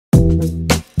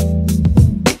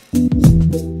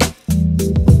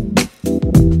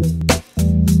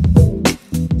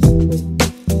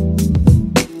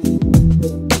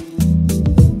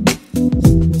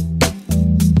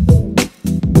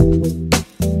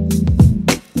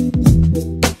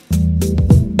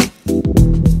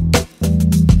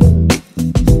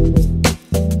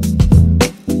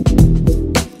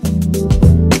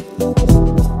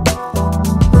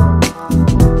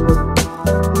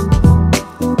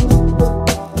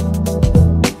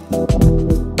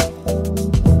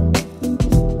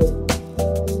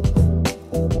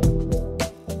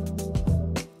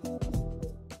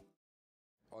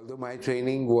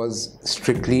training was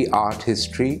strictly art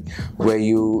history, where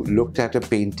you looked at a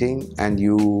painting and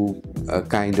you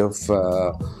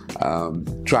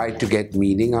tried to get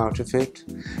meaning out of it,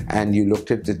 and you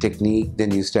looked at the technique,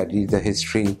 then you studied the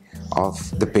history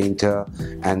of the painter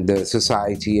and the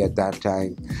society at that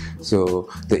time. So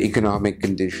the economic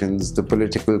conditions, the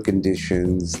political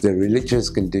conditions, the religious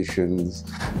conditions.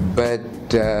 But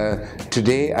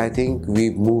today I think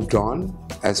we've moved on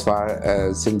as far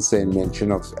as since the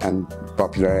invention of and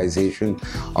popularization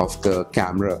of the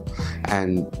camera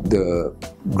and the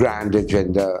grand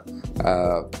agenda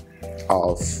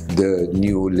of the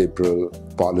new liberal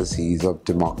policies of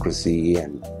democracy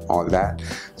and all that.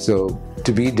 So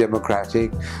to be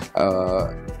democratic,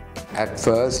 at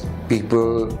first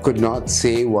people could not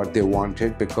say what they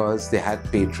wanted because they had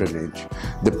patronage.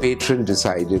 The patron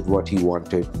decided what he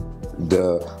wanted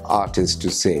the artist to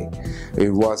say.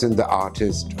 It wasn't the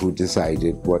artist who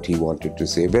decided what he wanted to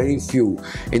say. Very few.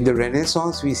 In the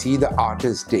Renaissance, we see the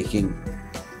artist taking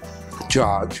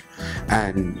charge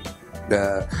and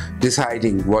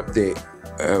deciding what they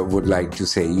would like to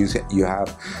say. You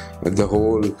have the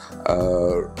whole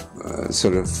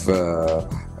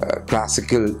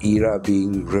classical era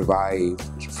being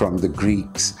revived from the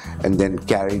Greeks and then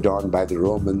carried on by the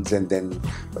Romans and then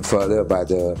further by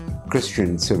the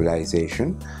Christian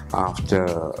civilization after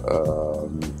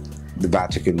the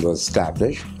Vatican was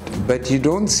established. But you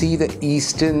don't see the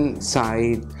Eastern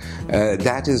side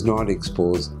that is not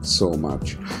exposed so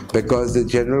much, because the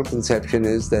general conception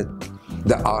is that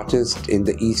the artist in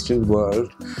the Eastern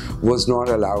world was not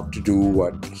allowed to do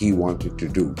what he wanted to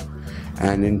do.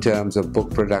 And in terms of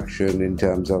book production, in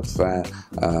terms of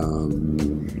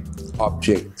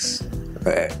objects,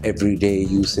 everyday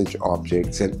usage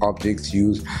objects and objects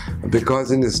used,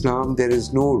 because in Islam there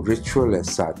is no ritual as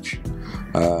such,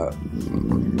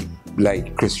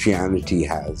 like Christianity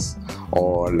has,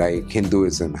 or like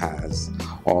Hinduism has,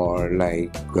 or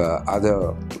like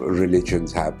other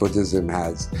religions have, Buddhism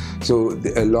has. So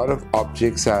a lot of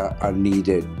objects are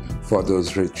needed for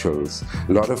those rituals.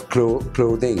 A lot of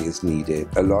clothing is needed.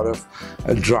 A lot of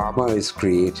drama is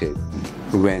created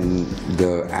when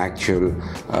the actual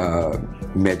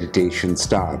meditation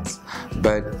starts.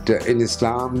 But in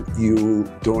Islam, you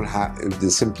don't have,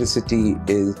 the simplicity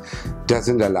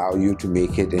doesn't allow you to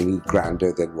make it any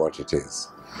grander than what it is.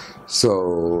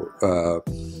 So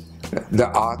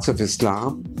the arts of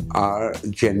Islam are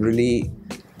generally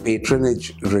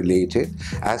patronage related,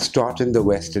 as taught in the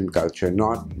Western culture,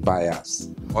 not by us.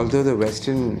 Although the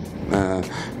Western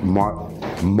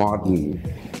modern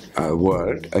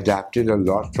world adapted a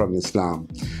lot from Islam,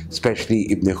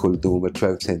 especially Ibn Khaldun, a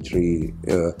 12th century,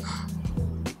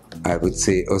 I would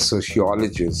say, a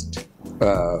sociologist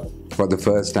for the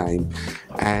first time.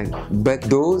 But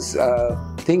those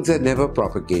things are never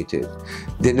propagated.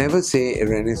 They never say a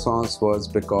Renaissance was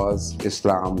because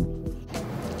Islam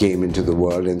came into the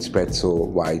world and spread so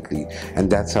widely,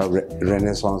 and that's how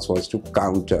Renaissance was to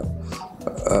counter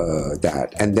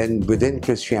that. And then within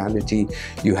Christianity,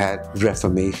 you had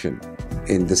Reformation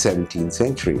in the 17th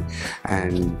century,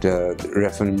 and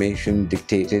Reformation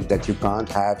dictated that you can't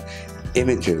have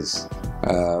images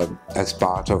as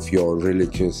part of your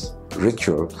religious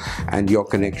ritual, and your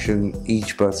connection,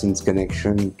 each person's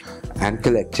connection and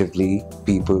collectively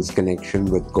people's connection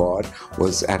with God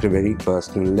was at a very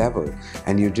personal level,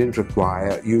 and you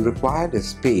required a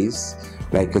space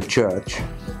like a church,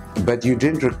 but you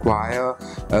didn't require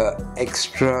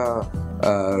extra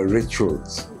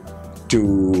rituals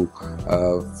to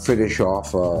finish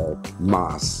off a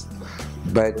mass.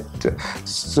 But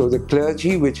so the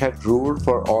clergy, which had ruled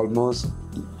for almost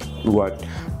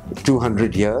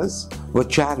 200 years, were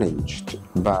challenged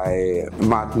by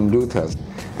Martin Luther,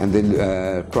 and then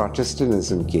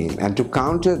Protestantism came. And to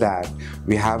counter that,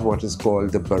 we have what is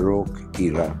called the Baroque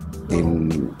era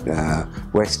in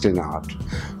Western art,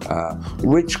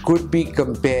 which could be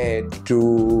compared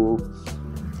to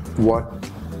what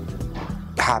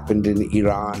happened in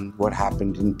Iran, what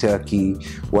happened in Turkey,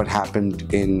 what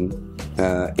happened in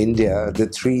India, the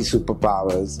three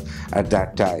superpowers at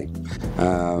that time.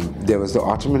 There was the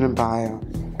Ottoman Empire,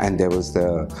 and there was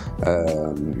the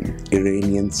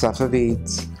Iranian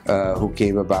Safavids who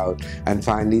came about, and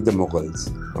finally the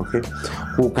Mughals, okay,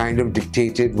 who kind of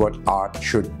dictated what art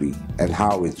should be and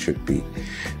how it should be.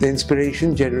 The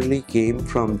inspiration generally came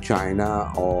from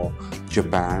China or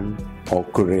Japan or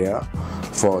Korea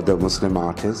for the Muslim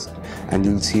artist, and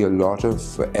you'll see a lot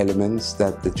of elements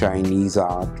that the Chinese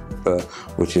art,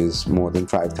 which is more than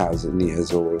 5,000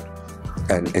 years old,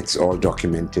 and it's all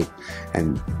documented.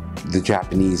 And the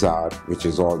Japanese art, which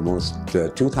is almost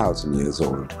 2,000 years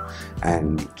old,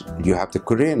 and you have the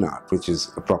Korean art, which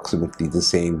is approximately the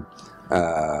same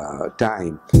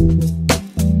time.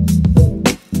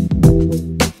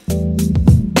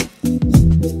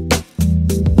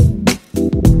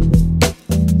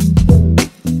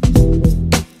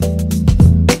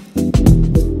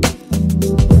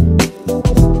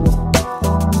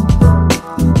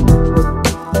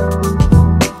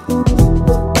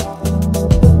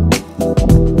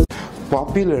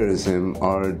 Popularism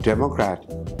or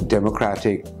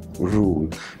democratic rule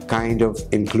kind of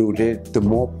included the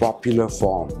more popular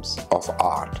forms of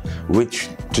art, which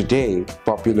today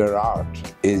popular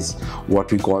art is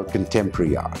what we call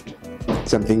contemporary art,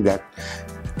 something that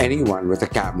anyone with a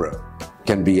camera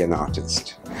can be an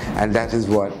artist. And that is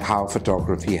how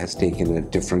photography has taken a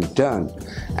different turn.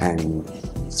 And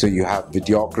so you have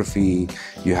videography,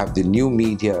 you have the new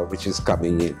media which is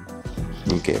coming in.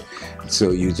 Okay,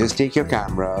 so you just take your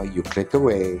camera, you click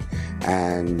away,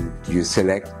 and you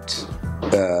select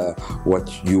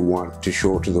what you want to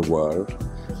show to the world,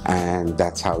 and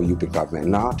that's how you become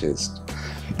an artist.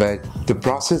 But the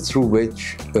process through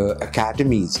which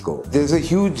academies go, there's a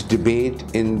huge debate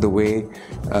in the way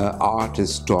art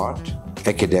is taught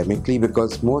academically,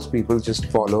 because most people just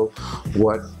follow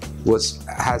what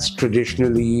has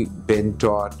traditionally been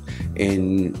taught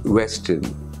in Western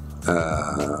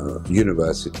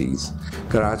universities.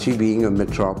 Karachi being a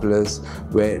metropolis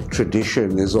where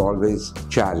tradition is always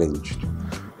challenged,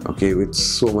 okay, with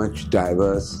so much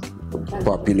diverse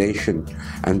population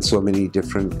and so many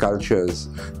different cultures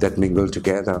that mingle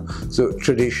together. So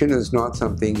tradition is not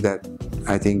something that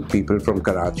I think people from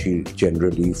Karachi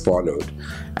generally followed,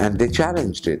 and they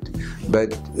challenged it.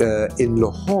 But in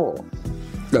Lahore,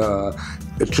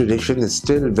 tradition is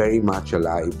still very much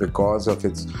alive because of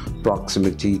its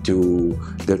proximity to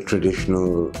the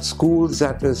traditional schools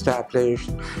that were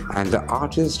established and the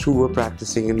artists who were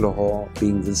practicing in Lahore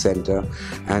being the center,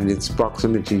 and its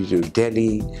proximity to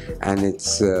Delhi and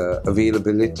its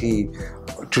availability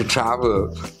to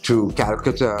travel to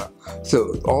Calcutta.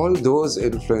 So all those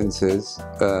influences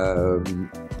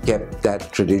kept that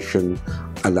tradition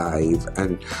alive,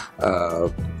 and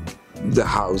the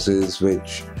houses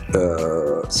which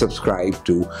subscribe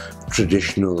to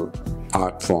traditional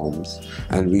art forms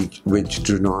and which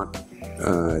do not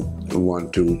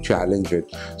want to challenge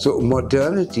it. So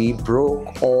modernity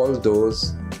broke all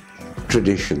those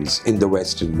traditions in the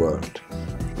Western world.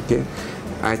 Okay,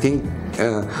 I think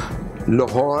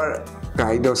Lahore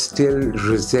kind of still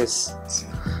resists,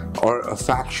 or a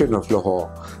faction of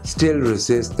Lahore still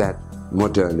resists that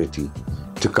modernity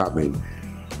to come in.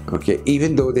 Okay,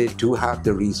 even though they do have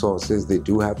the resources, they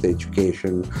do have the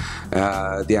education,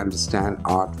 they understand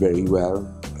art very well,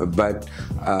 but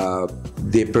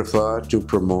they prefer to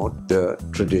promote the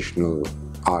traditional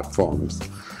art forms,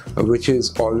 which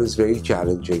is always very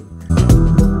challenging.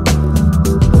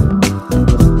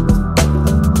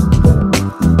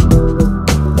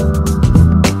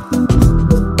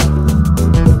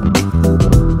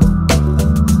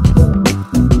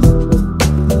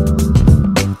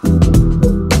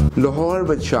 Lahore,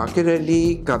 with Shakir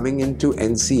Ali coming into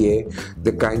NCA,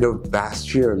 the kind of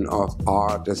bastion of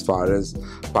art as far as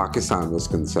Pakistan was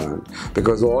concerned,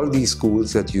 because all these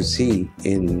schools that you see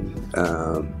in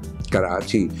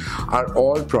Karachi are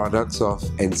all products of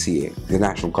NCA, the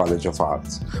National College of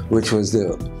Arts, which was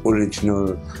the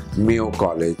original Mayo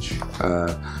College,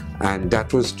 and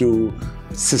that was to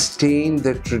sustain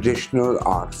the traditional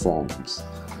art forms.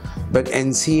 But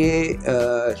NCA,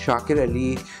 Shakir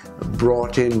Ali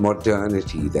brought in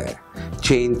modernity there,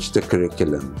 changed the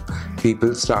curriculum.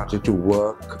 People started to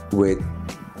work with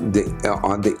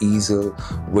on the easel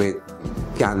with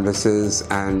canvases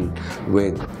and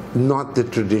with not the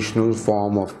traditional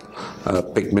form of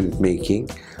pigment making,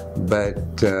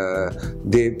 but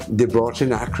they brought in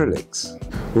acrylics,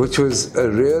 which was a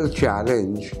real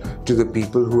challenge to the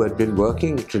people who had been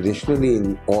working traditionally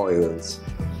in oils.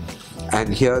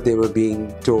 And here they were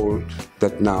being told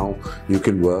that now you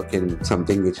can work in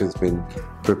something which has been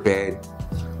prepared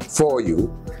for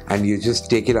you, and you just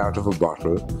take it out of a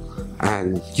bottle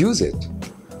and use it.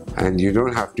 And you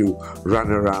don't have to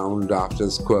run around after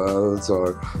squirrels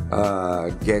or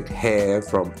get hair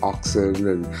from oxen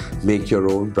and make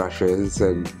your own brushes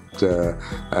and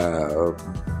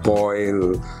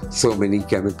boil so many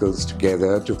chemicals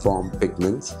together to form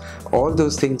pigments. All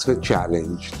those things were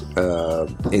challenged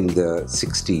in the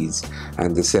 60s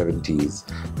and the 70s.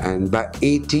 And by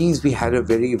 80s, we had a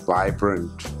very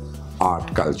vibrant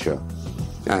art culture.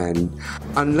 And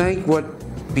unlike what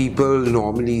people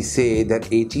normally say that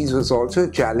 80s was also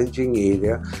a challenging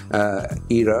era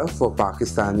for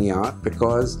Pakistani art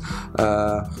because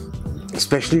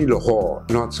especially Lahore,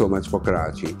 not so much for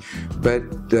Karachi, but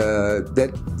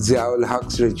that Ziaul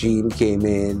Haq's regime came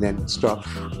in and stuff.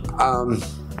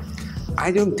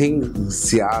 I don't think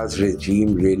Zia's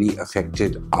regime really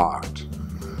affected art.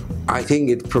 I think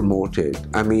it promoted.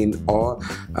 I mean,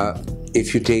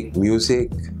 if you take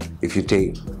music, if you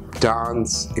take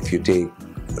dance, if you take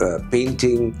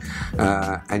painting,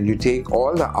 and you take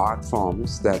all the art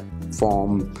forms that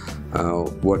form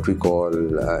what we call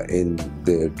in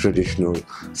the traditional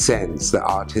sense, the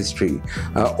art history,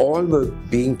 all were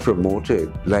being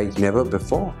promoted like never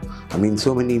before. I mean,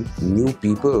 so many new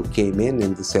people came in the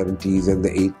 70s and the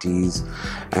 80s,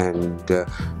 and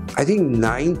I think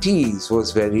 90s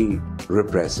was very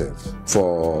repressive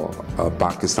for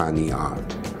Pakistani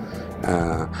art,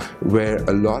 where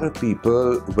a lot of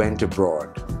people went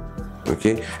abroad,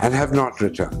 okay, and have not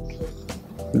returned.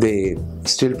 They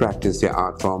still practice their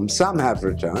art form. Some have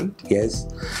returned, yes,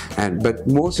 but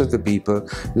most of the people,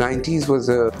 90s was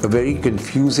a very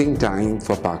confusing time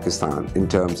for Pakistan in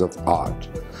terms of art.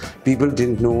 People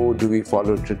didn't know, do we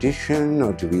follow tradition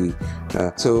or do we...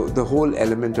 so the whole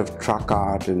element of truck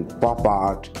art and pop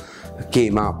art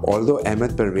came up, although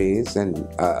Ahmed Parvez and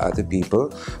other people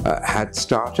had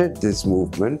started this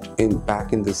movement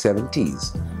back in the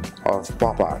 70s of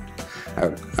pop art.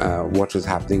 What was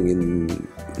happening in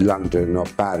London or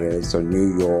Paris or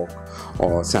New York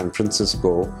or San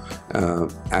Francisco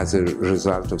as a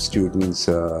result of students'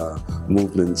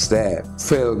 movements there.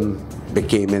 Film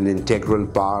became an integral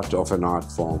part of an art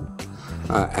form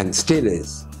and still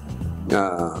is.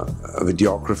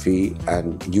 Videography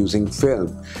and using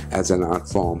film as an art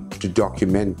form to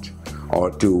document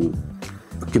or to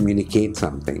communicate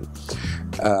something.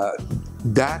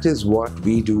 That is what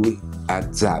we do at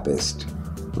Zabist.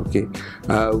 Okay,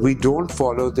 we don't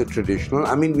follow the traditional.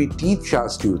 I mean, we teach our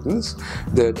students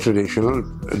the traditional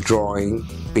drawing,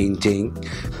 painting,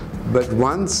 but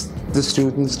once the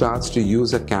student starts to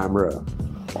use a camera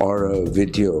or a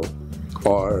video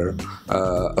or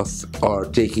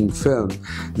taking film,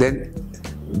 then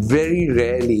very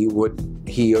rarely would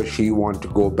he or she want to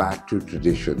go back to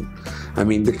tradition. I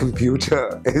mean, the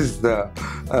computer is the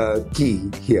key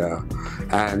here,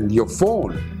 and your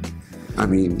phone. I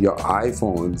mean, your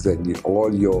iPhones and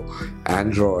all your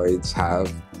Androids have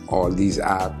all these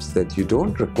apps that you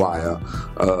don't require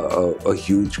a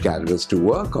huge canvas to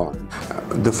work on.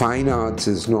 The fine arts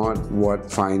is not what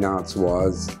fine arts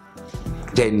was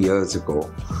 10 years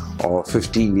ago or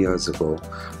 15 years ago.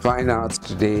 Fine arts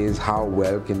today is how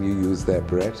well can you use the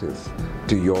apparatus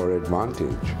to your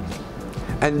advantage.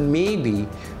 And maybe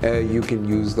you can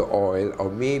use the oil, or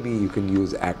maybe you can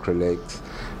use acrylics,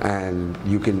 and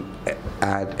you can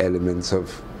add elements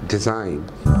of design.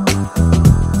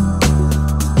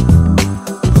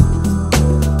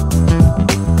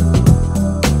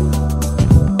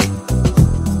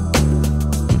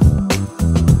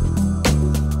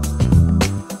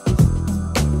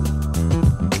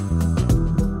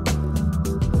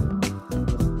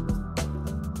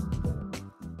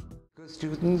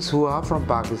 Students who are from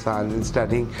Pakistan and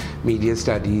studying media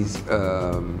studies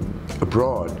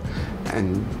abroad,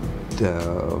 and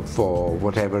for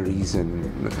whatever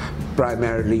reason,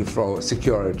 primarily for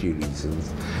security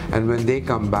reasons, and when they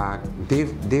come back,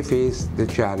 they face the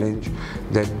challenge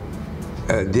that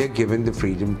they're given the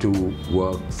freedom to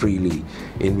work freely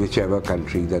in whichever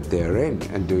country that they're in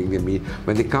and doing their media.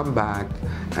 When they come back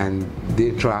and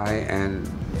they try and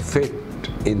fit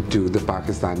into the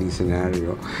Pakistani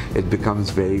scenario, it becomes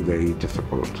very, very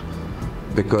difficult,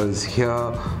 because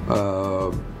here,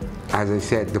 as I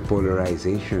said, the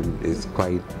polarization is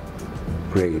quite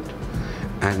great,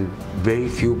 and very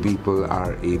few people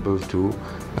are able to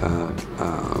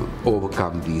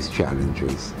overcome these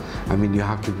challenges. I mean, you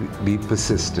have to be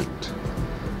persistent.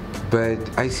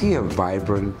 But I see a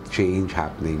vibrant change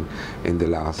happening in the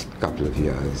last couple of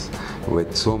years,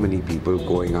 with so many people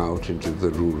going out into the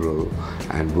rural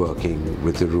and working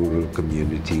with the rural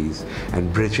communities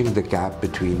and bridging the gap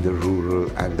between the rural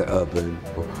and the urban.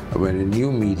 When a new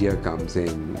media comes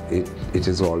in, it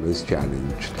is always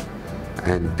challenged,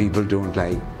 and people don't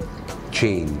like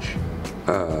change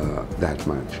that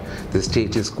much. The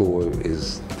status quo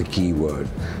is the key word.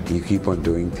 You keep on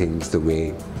doing things the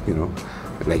way,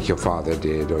 like your father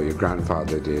did, or your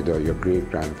grandfather did, or your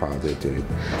great-grandfather did.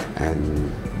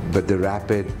 But the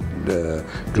rapid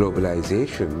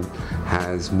globalization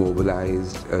has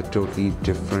mobilized a totally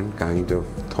different kind of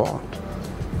thought,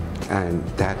 and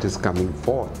that is coming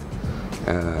forth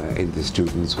in the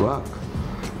students' work.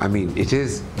 I mean, it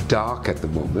is dark at the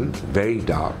moment, very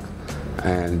dark,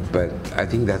 but I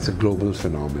think that's a global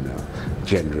phenomena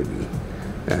generally,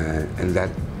 and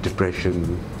that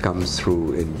depression comes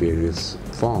through in various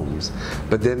forms.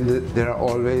 But then there are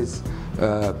always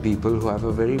people who have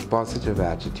a very positive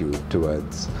attitude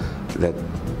towards that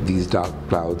these dark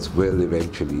clouds will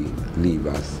eventually leave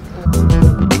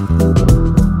us.